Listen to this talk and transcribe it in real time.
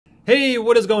Hey,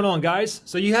 what is going on, guys?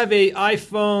 So you have a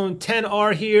iPhone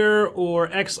XR here or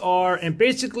XR, and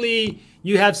basically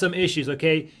you have some issues,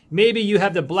 okay? Maybe you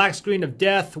have the black screen of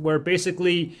death where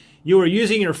basically you were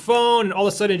using your phone and all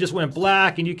of a sudden it just went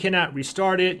black and you cannot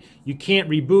restart it, you can't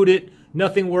reboot it,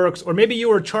 nothing works. Or maybe you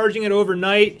were charging it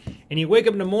overnight and you wake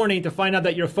up in the morning to find out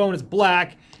that your phone is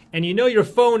black and you know your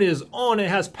phone is on, it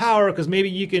has power because maybe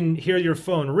you can hear your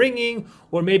phone ringing,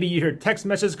 or maybe you hear text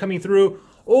messages coming through,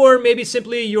 or maybe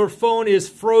simply your phone is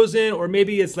frozen, or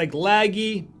maybe it's like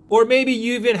laggy, or maybe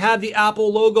you even have the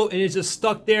Apple logo and it's just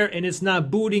stuck there and it's not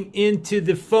booting into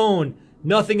the phone.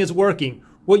 Nothing is working.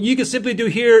 What you can simply do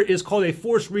here is called a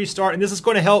forced restart, and this is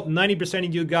going to help 90%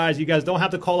 of you guys. You guys don't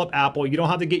have to call up Apple. You don't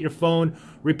have to get your phone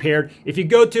repaired. If you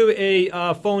go to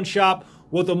a phone shop,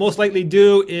 what they'll most likely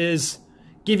do is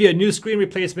give you a new screen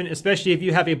replacement, especially if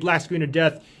you have a black screen of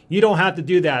death. You don't have to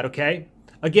do that, okay?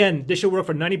 Again, this should work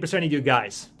for 90% of you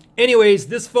guys. Anyways,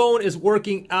 this phone is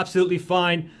working absolutely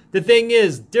fine. The thing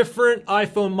is, different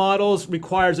iPhone models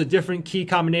requires a different key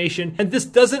combination. And this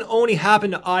doesn't only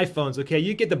happen to iPhones, okay?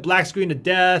 You get the black screen of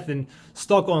death and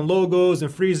stuck on logos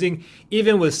and freezing,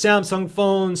 even with Samsung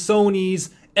phones,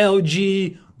 Sony's,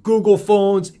 LG, Google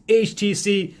phones,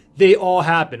 HTC, they all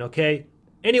happen, okay?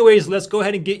 Anyways, let's go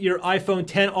ahead and get your iPhone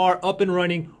XR up and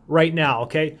running right now,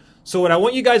 okay? So what I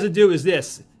want you guys to do is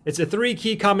this. It's a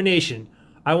 3-key combination.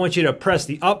 I want you to press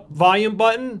the up volume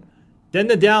button, then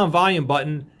the down volume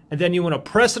button, and then you want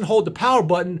to press and hold the power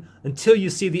button until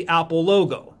you see the Apple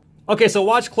logo. Okay, so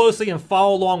watch closely and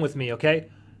follow along with me, okay?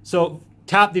 So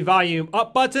tap the volume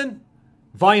up button,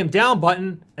 volume down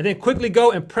button, and then quickly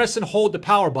go and press and hold the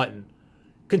power button.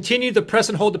 Continue to press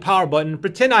and hold the power button.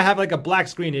 Pretend I have like a black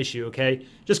screen issue, okay?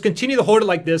 Just continue to hold it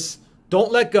like this.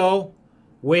 Don't let go.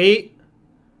 Wait.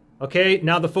 Okay,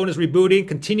 now the phone is rebooting.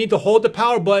 Continue to hold the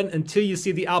power button until you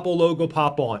see the Apple logo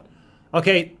pop on.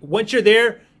 Okay, once you're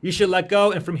there, you should let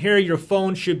go, and from here, your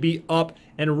phone should be up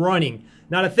and running.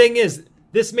 Now, the thing is,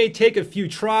 this may take a few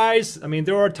tries. I mean,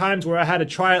 there are times where I had to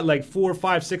try it like 4,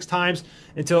 5, 6 times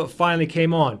until it finally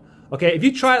came on. Okay, if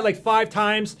you try it like 5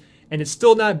 times and it's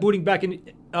still not booting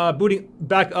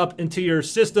back up into your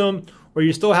system, or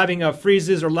you're still having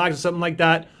freezes or lags or something like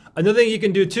that, another thing you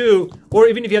can do too, or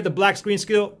even if you have the black screen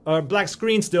still,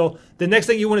 the next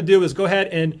thing you want to do is go ahead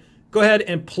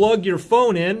and plug your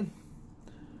phone in.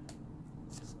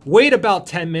 Wait about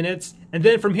 10 minutes, and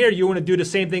then from here you want to do the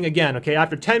same thing again. Okay,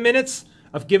 after 10 minutes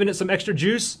of giving it some extra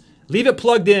juice, leave it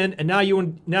plugged in, and now you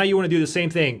want to do the same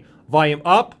thing. Volume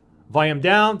up, volume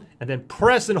down, and then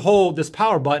press and hold this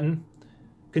power button.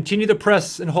 Continue to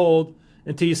press and hold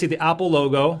until you see the Apple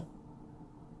logo.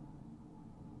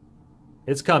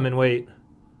 It's coming, wait.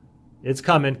 It's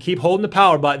coming. Keep holding the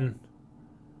power button.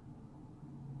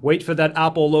 Wait for that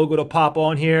Apple logo to pop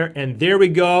on here, and there we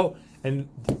go. And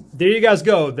there you guys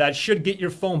go. That should get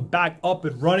your phone back up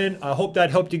and running. I hope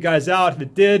that helped you guys out. If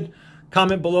it did,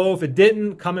 comment below. If it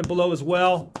didn't, comment below as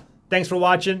well. Thanks for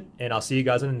watching, and I'll see you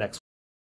guys in the next one.